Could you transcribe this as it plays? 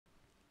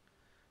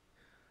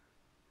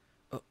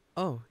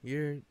Oh,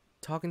 you're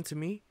talking to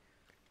me?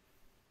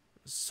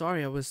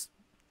 Sorry, I was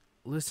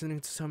listening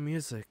to some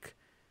music.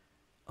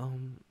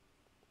 Um,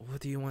 what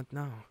do you want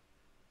now?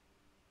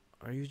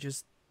 Are you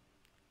just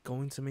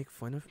going to make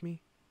fun of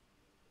me?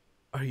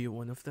 Are you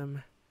one of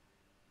them?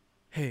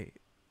 Hey,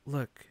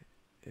 look,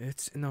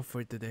 it's enough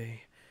for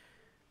today.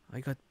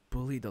 I got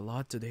bullied a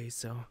lot today,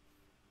 so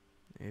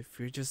if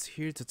you're just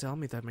here to tell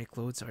me that my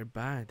clothes are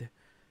bad,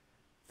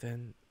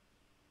 then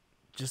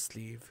just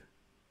leave.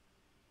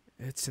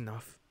 It's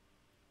enough.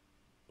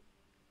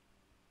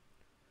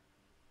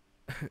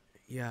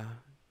 Yeah,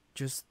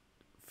 just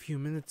few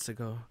minutes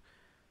ago,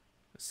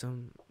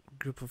 some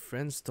group of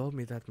friends told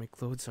me that my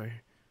clothes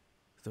are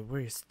the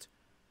worst,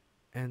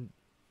 and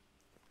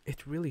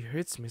it really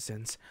hurts me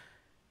since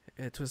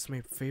it was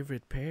my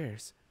favorite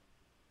pairs.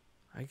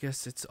 I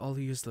guess it's all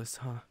useless,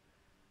 huh?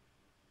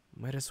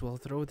 Might as well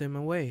throw them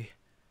away.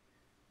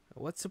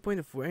 What's the point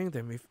of wearing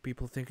them if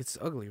people think it's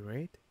ugly,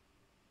 right?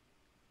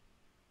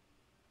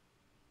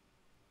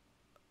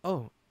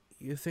 Oh,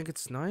 you think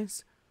it's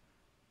nice?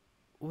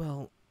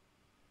 Well,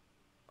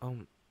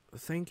 um,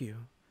 thank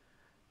you.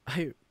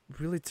 I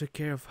really took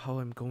care of how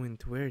I'm going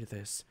to wear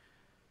this.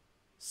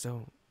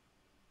 So,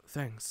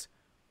 thanks.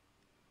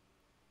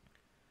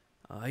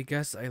 I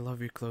guess I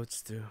love your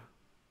clothes too.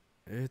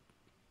 It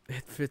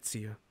it fits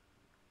you.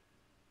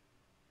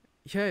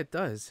 Yeah, it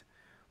does.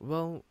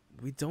 Well,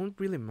 we don't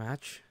really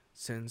match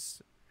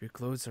since your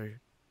clothes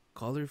are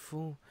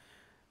colorful.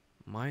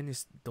 Mine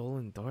is dull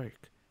and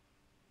dark.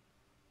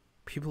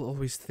 People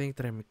always think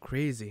that I'm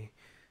crazy,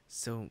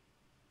 so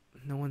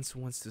no one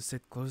wants to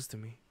sit close to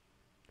me.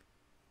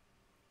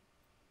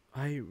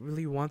 I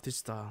really want this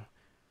style,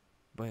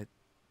 but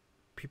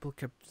people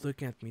kept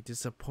looking at me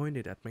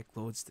disappointed at my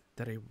clothes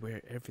that I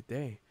wear every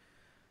day.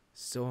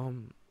 So,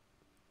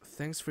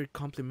 thanks for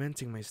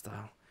complimenting my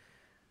style.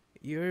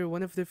 You're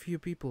one of the few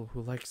people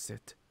who likes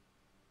it.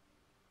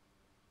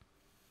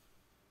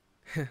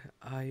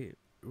 I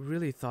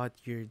really thought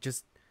you're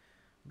just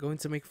going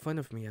to make fun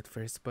of me at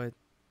first, but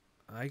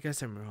I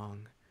guess I'm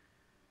wrong.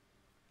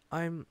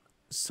 I'm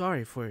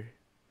sorry for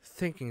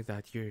thinking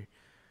that you're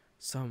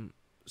some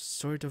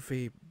sort of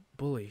a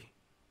bully.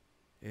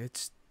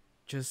 It's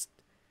just,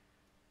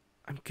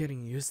 I'm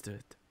getting used to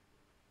it.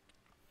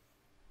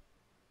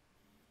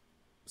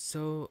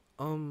 So,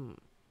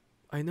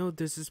 I know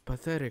this is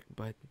pathetic,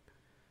 but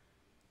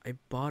I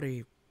bought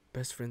a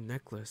best friend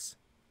necklace.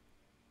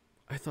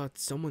 I thought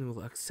someone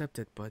will accept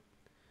it, but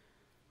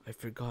I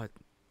forgot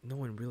no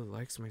one really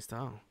likes my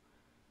style.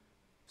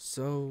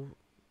 So,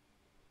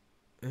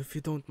 if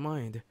you don't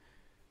mind,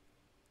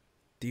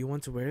 do you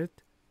want to wear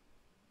it?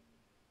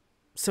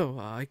 So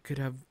I could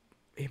have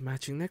a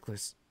matching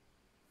necklace.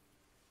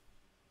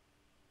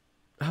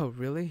 Oh,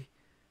 really?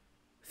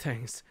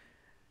 Thanks.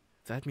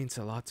 That means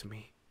a lot to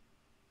me.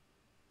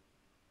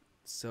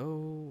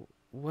 So,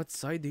 what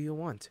side do you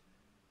want?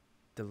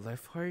 The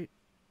left heart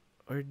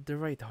or the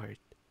right heart?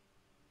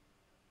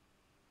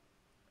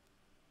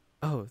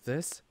 Oh,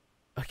 this?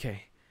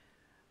 Okay,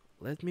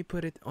 let me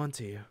put it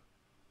onto you.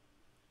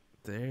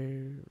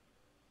 There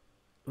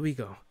we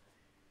go.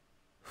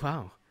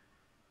 Wow,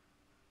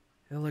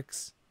 it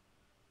looks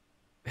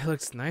it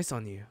looks nice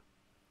on you.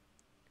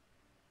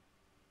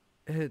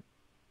 It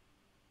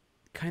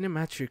kind of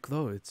match your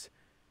clothes.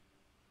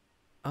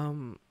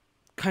 Um,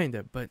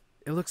 kinda, but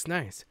it looks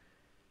nice.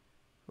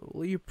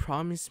 Will you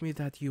promise me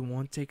that you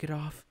won't take it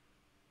off?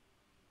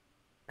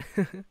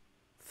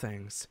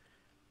 Thanks.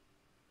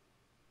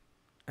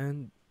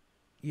 And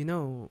you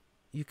know,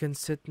 you can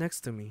sit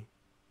next to me.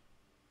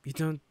 You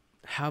don't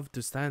have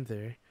to stand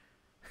there.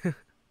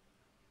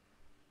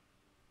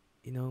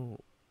 You know,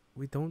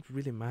 we don't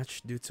really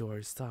match due to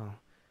our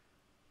style.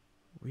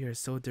 We are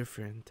so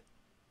different.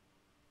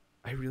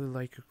 I really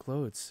like your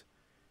clothes.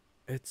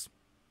 It's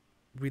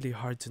really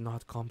hard to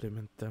not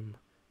compliment them.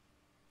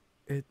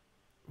 It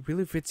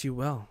really fits you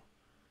well.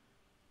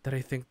 That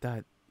I think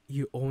that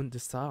you own the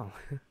style.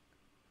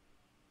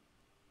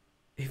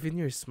 Even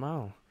your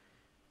smile.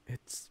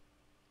 It's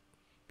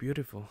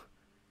beautiful.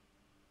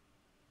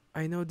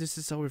 I know this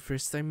is our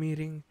first time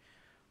meeting,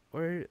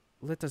 or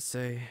let us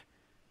say,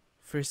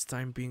 first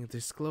time being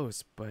this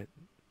close, but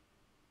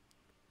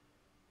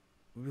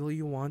will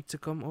you want to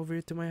come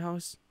over to my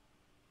house?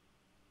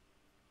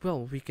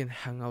 Well, we can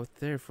hang out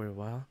there for a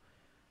while.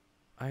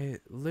 I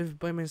live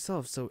by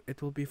myself, so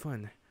it will be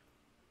fun.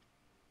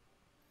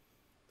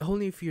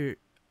 Only if you're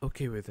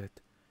okay with it.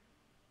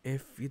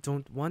 If you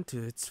don't want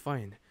to, it's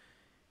fine.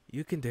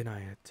 You can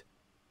deny it.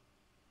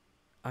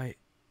 I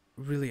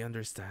really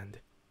understand.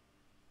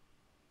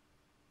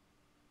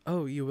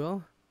 Oh, you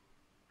will?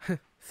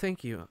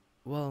 Thank you.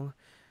 Well,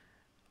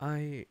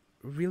 I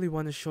really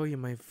want to show you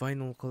my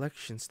vinyl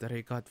collections that I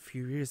got a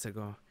few years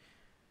ago.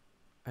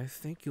 I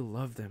think you'll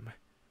love them.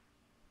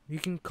 You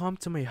can come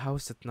to my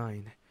house at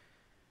 9.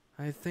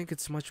 I think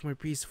it's much more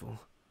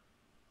peaceful.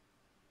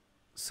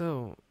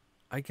 So,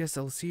 I guess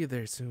I'll see you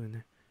there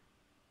soon.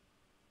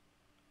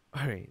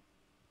 Alright,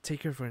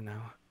 take care for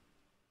now.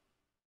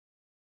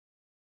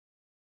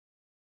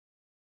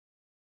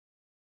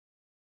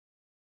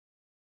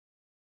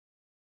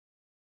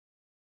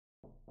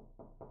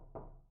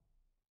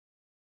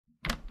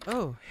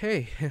 Oh,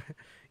 hey,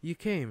 you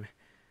came.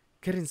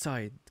 Get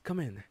inside. Come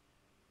in.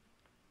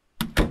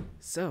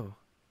 So,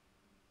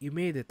 you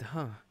made it,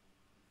 huh?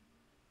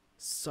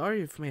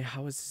 Sorry if my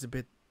house is a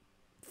bit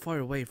far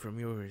away from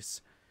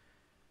yours,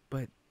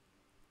 but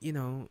you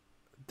know,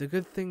 the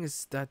good thing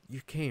is that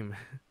you came.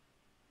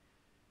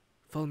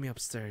 Follow me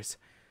upstairs.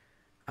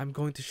 I'm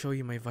going to show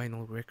you my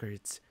vinyl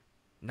records.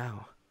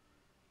 Now,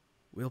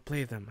 we'll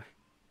play them.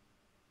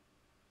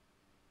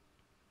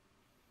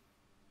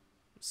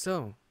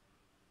 So,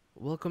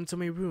 welcome to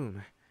my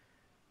room.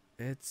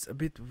 It's a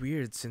bit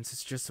weird since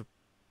it's just a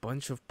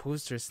bunch of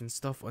posters and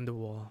stuff on the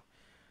wall.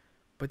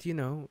 But you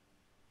know,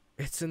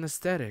 it's an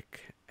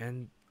aesthetic,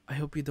 and I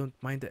hope you don't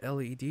mind the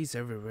LEDs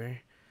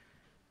everywhere.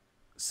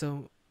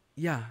 So,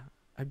 yeah,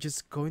 I'm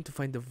just going to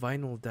find the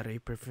vinyl that I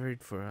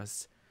preferred for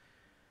us.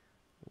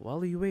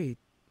 While you wait,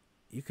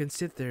 you can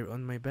sit there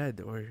on my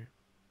bed or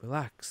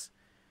relax.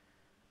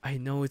 I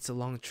know it's a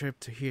long trip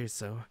to here,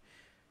 so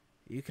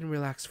you can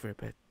relax for a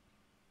bit.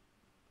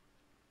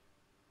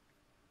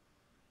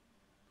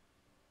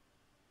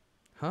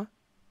 Huh?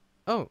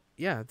 Oh,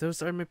 yeah,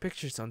 those are my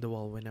pictures on the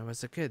wall when I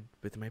was a kid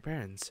with my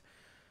parents.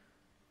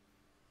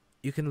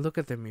 You can look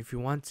at them if you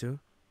want to.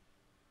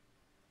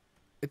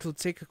 It will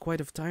take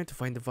quite of time to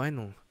find the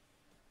vinyl,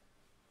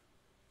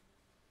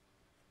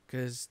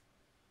 cause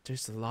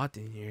there's a lot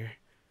in here.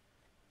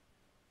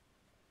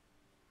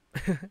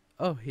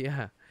 Oh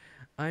yeah,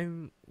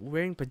 I'm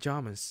wearing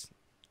pajamas.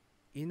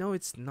 You know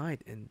it's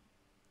night and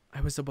I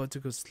was about to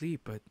go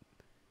sleep, but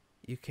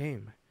you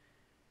came.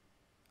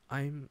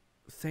 I'm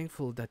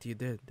thankful that you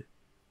did.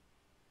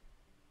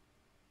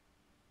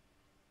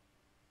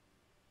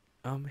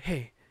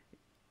 Hey,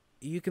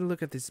 you can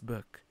look at this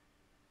book.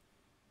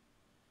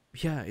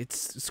 Yeah,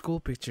 it's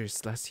school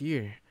pictures last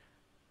year.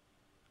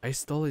 I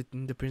stole it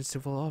in the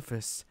principal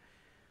office.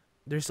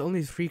 There's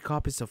only 3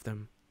 copies of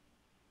them.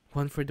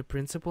 One for the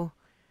principal,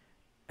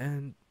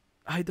 and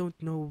I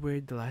don't know where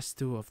the last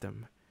 2 of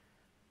them.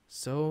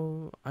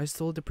 So I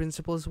stole the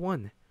principal's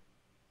one.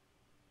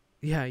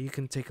 Yeah, you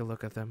can take a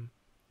look at them.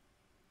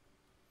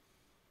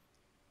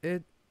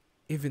 It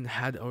even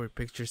had our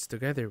pictures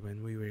together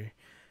when we were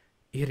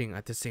eating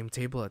at the same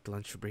table at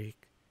lunch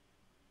break.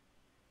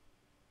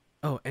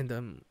 Oh,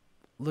 and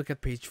look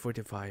at page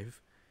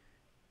 45.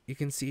 You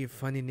can see a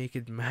funny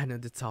naked man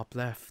on the top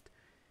left.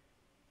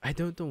 I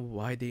don't know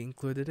why they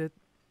included it,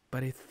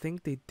 but I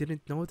think they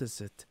didn't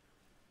notice it.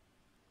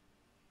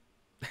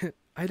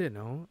 I don't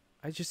know.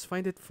 I just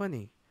find it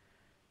funny.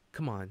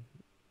 Come on.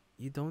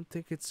 You don't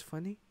think it's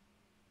funny?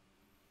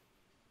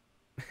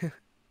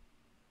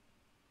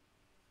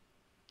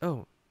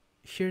 Oh,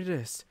 here it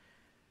is.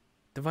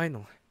 The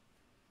vinyl.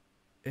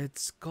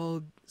 It's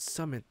called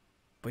Summit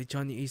by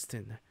Jonny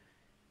Easton.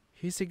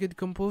 He's a good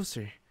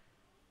composer.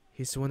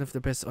 He's one of the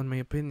best on my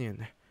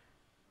opinion.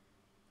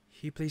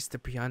 He plays the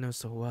piano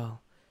so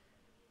well.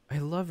 I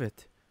love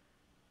it.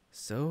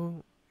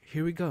 So,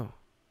 here we go.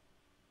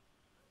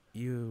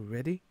 You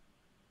ready?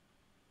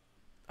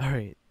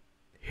 Alright,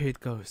 here it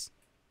goes.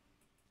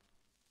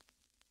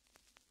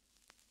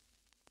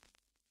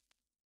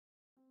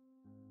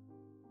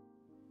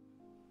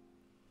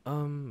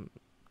 Um,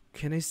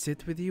 can I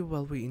sit with you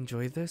while we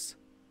enjoy this?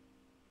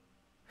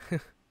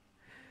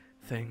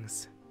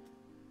 Thanks.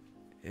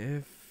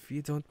 If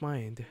you don't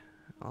mind,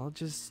 I'll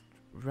just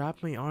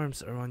wrap my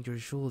arms around your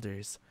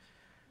shoulders.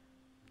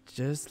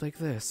 Just like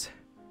this.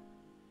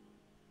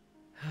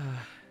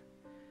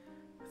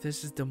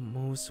 This is the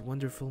most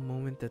wonderful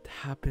moment that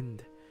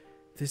happened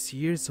this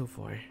year so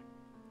far.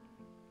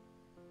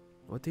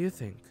 What do you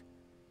think?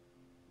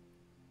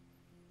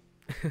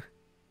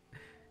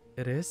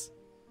 It is?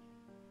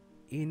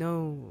 You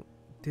know,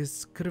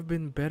 this could have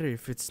been better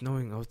if it's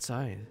snowing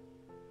outside.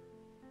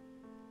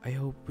 I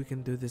hope we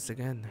can do this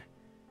again.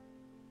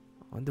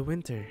 On the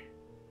winter.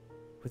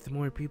 With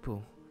more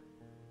people.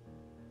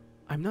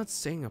 I'm not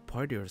saying a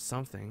party or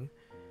something.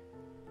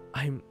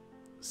 I'm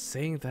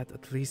saying that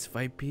at least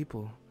 5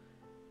 people.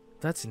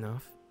 That's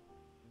enough.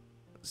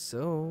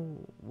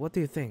 So, what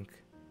do you think?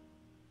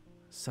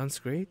 Sounds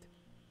great?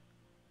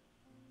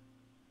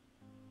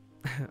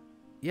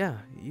 Yeah,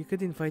 you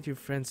could invite your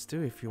friends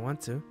too if you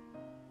want to.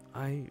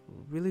 I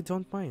really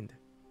don't mind.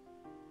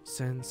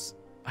 Since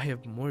I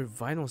have more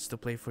vinyls to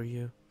play for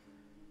you.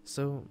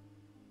 So,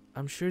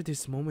 I'm sure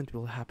this moment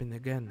will happen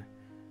again.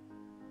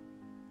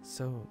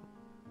 So,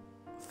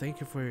 thank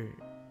you for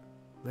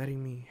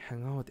letting me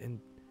hang out and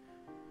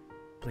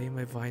play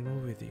my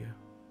vinyl with you.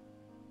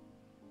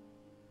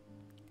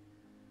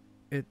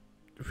 It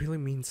really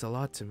means a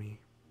lot to me.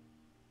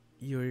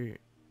 You're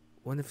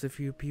one of the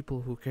few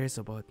people who cares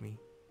about me.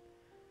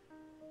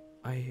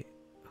 I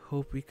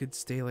hope we could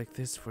stay like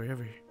this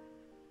forever.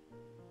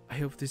 I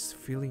hope this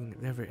feeling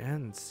never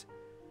ends.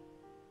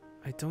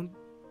 I don't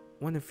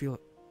want to feel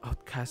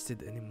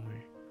outcasted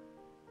anymore.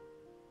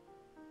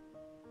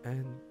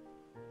 And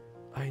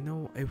I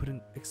know I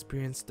wouldn't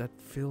experience that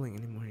feeling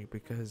anymore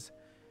because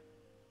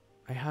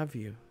I have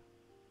you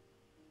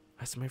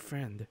as my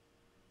friend.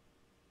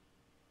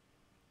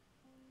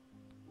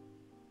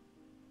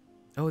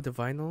 Oh, the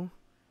vinyl?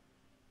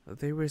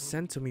 They were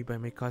sent to me by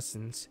my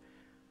cousins.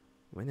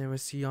 When I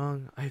was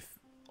young, I've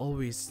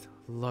always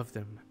loved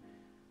them.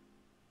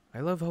 I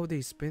love how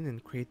they spin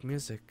and create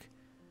music.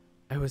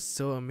 I was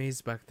so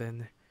amazed back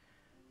then,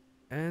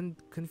 and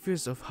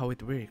confused of how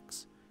it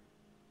works.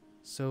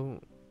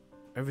 So,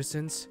 ever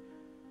since,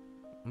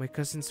 my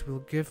cousins will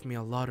give me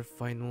a lot of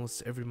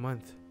vinyls every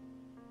month.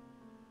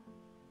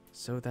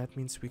 So that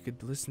means we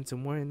could listen to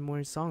more and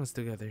more songs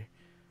together,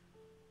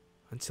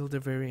 until the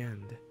very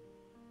end.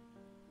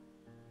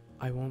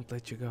 I won't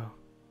let you go.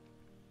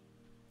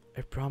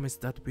 I promise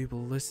that we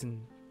will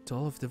listen to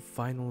all of the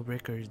vinyl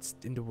records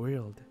in the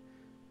world.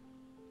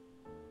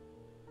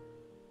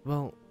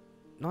 Well,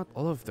 not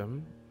all of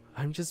them.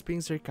 I'm just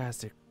being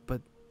sarcastic,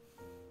 but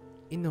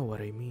you know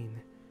what I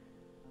mean.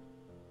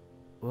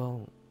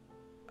 Well,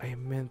 I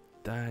meant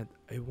that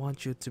I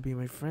want you to be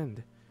my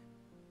friend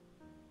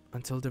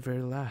until the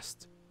very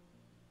last.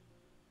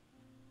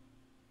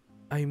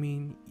 I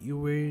mean, you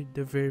were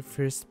the very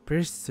first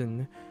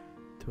person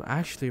to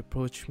actually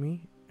approach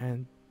me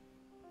and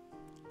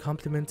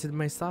complimented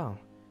my style.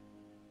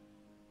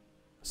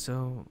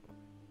 So,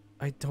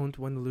 I don't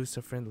want to lose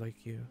a friend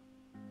like you.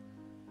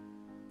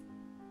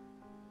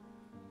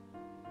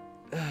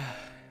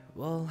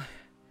 Well,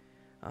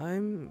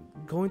 I'm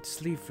going to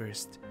sleep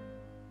first.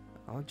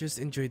 I'll just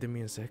enjoy the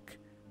music.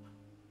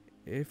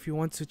 If you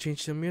want to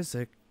change the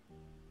music,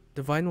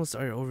 the vinyls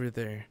are over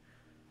there.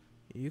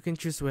 You can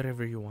choose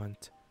whatever you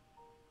want.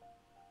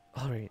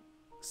 Alright,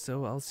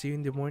 so I'll see you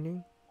in the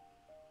morning?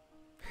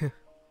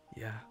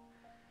 Yeah.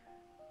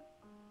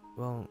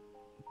 Well,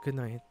 good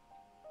night.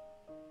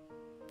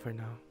 For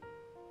now.